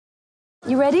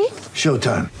You ready?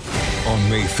 Showtime. On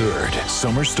May 3rd,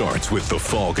 summer starts with The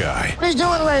Fall Guy. Let's do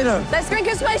it later. Let's drink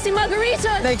a spicy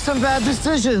margarita. Make some bad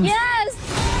decisions.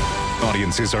 Yes!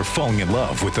 Audiences are falling in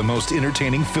love with the most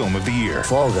entertaining film of the year.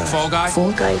 Fall Guy. Fall Guy?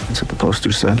 Fall guy. That's what the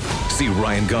poster said. See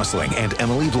Ryan Gosling and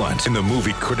Emily Blunt in the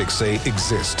movie critics say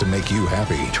exists to make you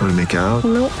happy. Trying to make it out?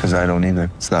 Nope. Because I don't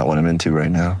either. It's not what I'm into right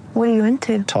now. What are you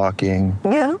into? Talking.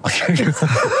 Yeah.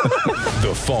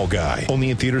 The Fall Guy.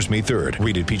 Only in theaters May 3rd.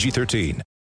 Rated PG-13.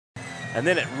 And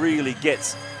then it really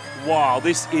gets wild.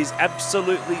 This is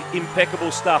absolutely impeccable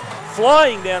stuff.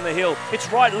 Flying down the hill.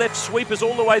 It's right, left, sweepers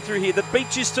all the way through here. The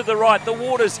beach is to the right. The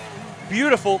water's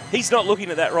beautiful. He's not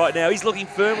looking at that right now. He's looking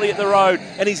firmly at the road,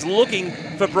 and he's looking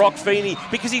for Brock Feeney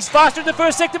because he's faster in the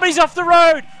first sector, but he's off the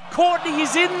road. Courtney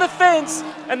is in the fence,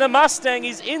 and the Mustang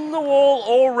is in the wall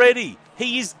already.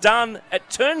 He is done at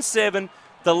turn 7.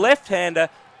 The left-hander,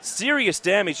 serious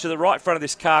damage to the right front of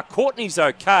this car. Courtney's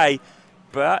okay,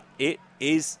 but it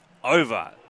is over.